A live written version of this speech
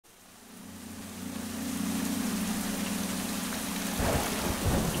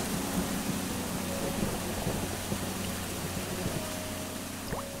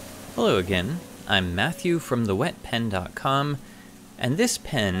Hello again, I'm Matthew from thewetpen.com, and this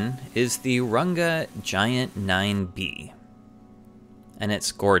pen is the Ranga Giant 9B. And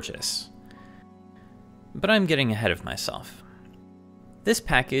it's gorgeous. But I'm getting ahead of myself. This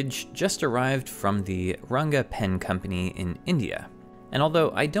package just arrived from the Ranga Pen Company in India, and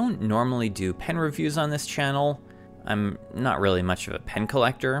although I don't normally do pen reviews on this channel, I'm not really much of a pen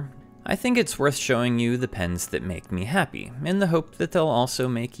collector, I think it's worth showing you the pens that make me happy, in the hope that they'll also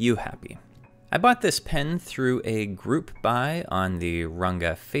make you happy. I bought this pen through a group buy on the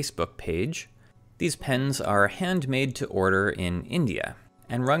Ranga Facebook page. These pens are handmade to order in India,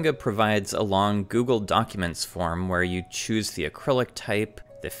 and Ranga provides a long Google Documents form where you choose the acrylic type,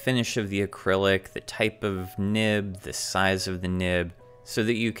 the finish of the acrylic, the type of nib, the size of the nib, so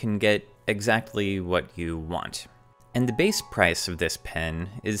that you can get exactly what you want. And the base price of this pen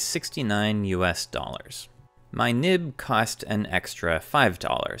is $69 US. My nib cost an extra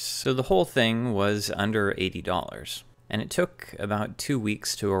 $5, so the whole thing was under $80, and it took about 2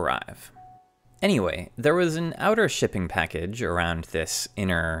 weeks to arrive. Anyway, there was an outer shipping package around this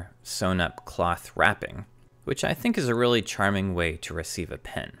inner sewn-up cloth wrapping, which I think is a really charming way to receive a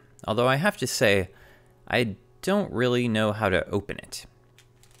pen, although I have to say, I don't really know how to open it.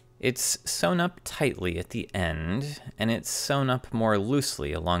 It's sewn up tightly at the end, and it's sewn up more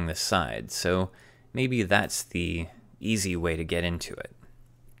loosely along the side, so maybe that's the easy way to get into it.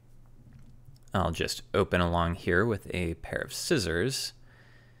 I'll just open along here with a pair of scissors,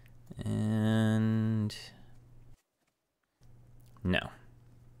 and no.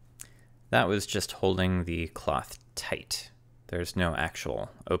 That was just holding the cloth tight. There's no actual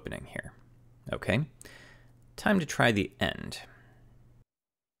opening here. Okay, time to try the end.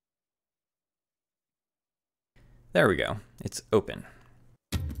 There we go, it's open.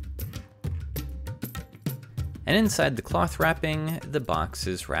 And inside the cloth wrapping, the box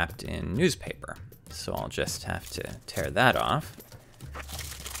is wrapped in newspaper. So I'll just have to tear that off.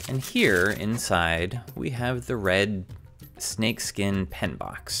 And here inside, we have the red snakeskin pen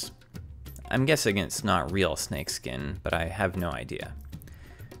box. I'm guessing it's not real snakeskin, but I have no idea.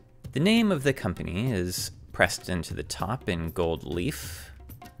 The name of the company is pressed into the top in gold leaf.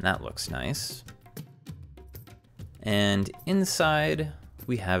 That looks nice. And inside,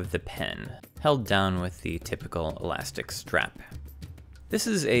 we have the pen, held down with the typical elastic strap. This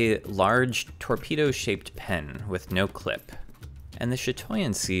is a large torpedo-shaped pen with no clip, and the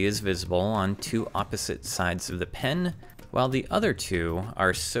chatoyancy is visible on two opposite sides of the pen, while the other two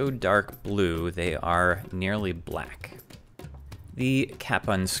are so dark blue they are nearly black. The cap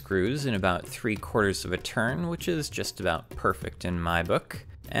unscrews in about 3/4 of a turn, which is just about perfect in my book.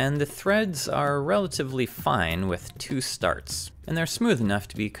 And the threads are relatively fine with 2 starts, and they're smooth enough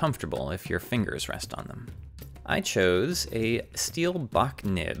to be comfortable if your fingers rest on them. I chose a steel Bach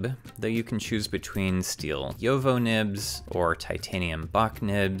nib, though you can choose between steel Jowo nibs, or titanium Bach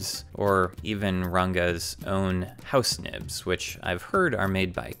nibs, or even Ranga's own house nibs, which I've heard are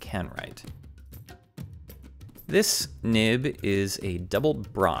made by Canwright. This nib is a double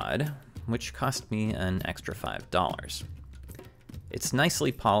broad, which cost me an extra $5. It's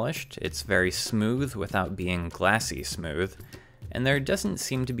nicely polished, it's very smooth without being glassy smooth, and there doesn't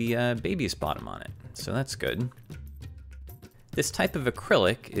seem to be a baby's bottom on it, so that's good. This type of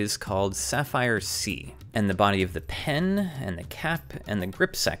acrylic is called Sapphire C, and the body of the pen and the cap and the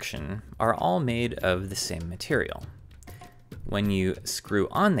grip section are all made of the same material. When you screw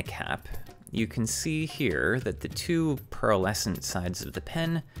on the cap, you can see here that the 2 pearlescent sides of the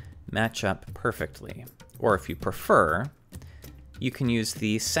pen match up perfectly, or if you prefer, you can use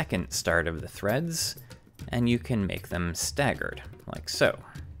the second start of the threads, and you can make them staggered, like so.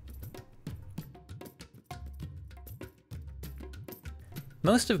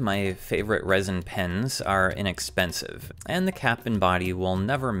 Most of my favorite resin pens are inexpensive, and the cap and body will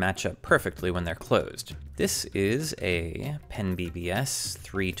never match up perfectly when they're closed. This is a Pen BBS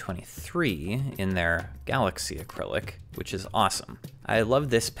 323 in their Galaxy acrylic, which is awesome. I love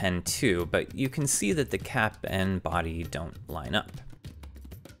this pen too, but you can see that the cap and body don't line up.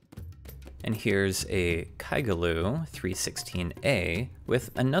 And here's a Kaigaloo 316A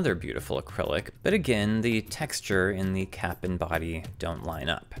with another beautiful acrylic, but again, the texture in the cap and body don't line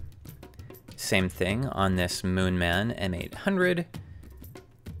up. Same thing on this Moonman M800.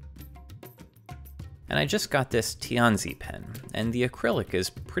 And I just got this Tianzi pen, and the acrylic is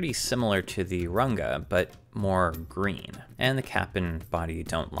pretty similar to the Ranga, but more green, and the cap and body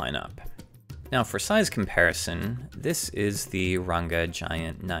don't line up. Now for size comparison, this is the Ranga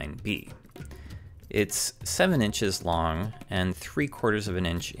Giant 9B. It's 7 inches long and 3/4 of an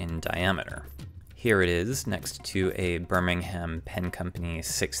inch in diameter. Here it is next to a Birmingham Pen Company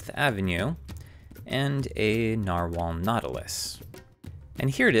 6th Avenue and a Narwhal Nautilus. And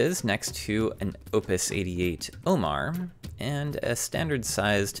here it is next to an Opus 88 Omar and a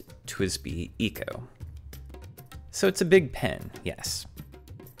standard-sized TWSBI Eco. So it's a big pen, yes.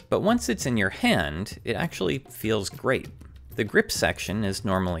 But once it's in your hand, it actually feels great. The grip section is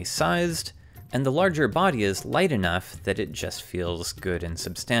normally sized, and the larger body is light enough that it just feels good and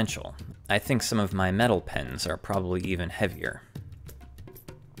substantial. I think some of my metal pens are probably even heavier.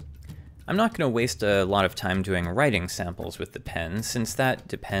 I'm not going to waste a lot of time doing writing samples with the pen, since that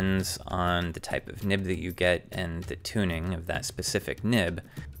depends on the type of nib that you get and the tuning of that specific nib.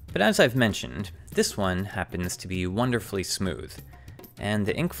 But as I've mentioned, this one happens to be wonderfully smooth, and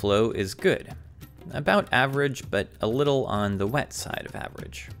the ink flow is good. About average, but a little on the wet side of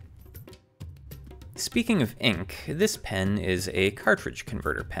average. Speaking of ink, this pen is a cartridge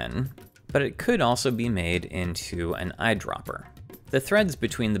converter pen, but it could also be made into an eyedropper. The threads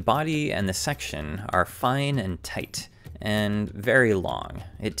between the body and the section are fine and tight, and very long.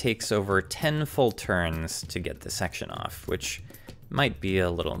 It takes over 10 full turns to get the section off, which might be a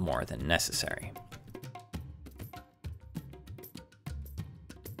little more than necessary.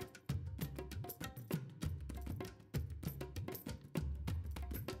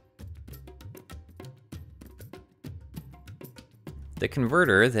 The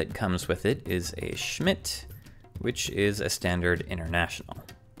converter that comes with it is a Schmidt, which is a standard international.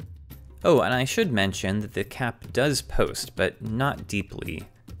 Oh, and I should mention that the cap does post, but not deeply,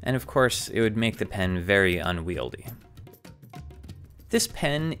 and of course it would make the pen very unwieldy. This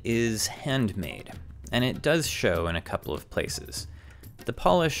pen is handmade, and it does show in a couple of places. The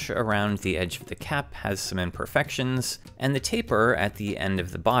polish around the edge of the cap has some imperfections, and the taper at the end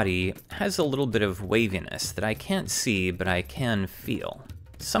of the body has a little bit of waviness that I can't see, but I can feel.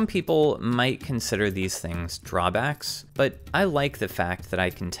 Some people might consider these things drawbacks, but I like the fact that I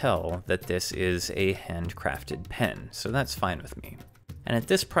can tell that this is a handcrafted pen, so that's fine with me. And at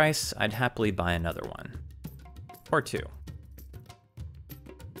this price, I'd happily buy another one. Or two.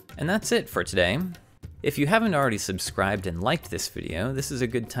 And that's it for today. If you haven't already subscribed and liked this video, this is a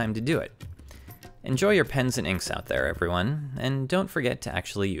good time to do it. Enjoy your pens and inks out there, everyone, and don't forget to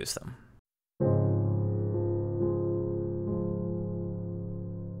actually use them.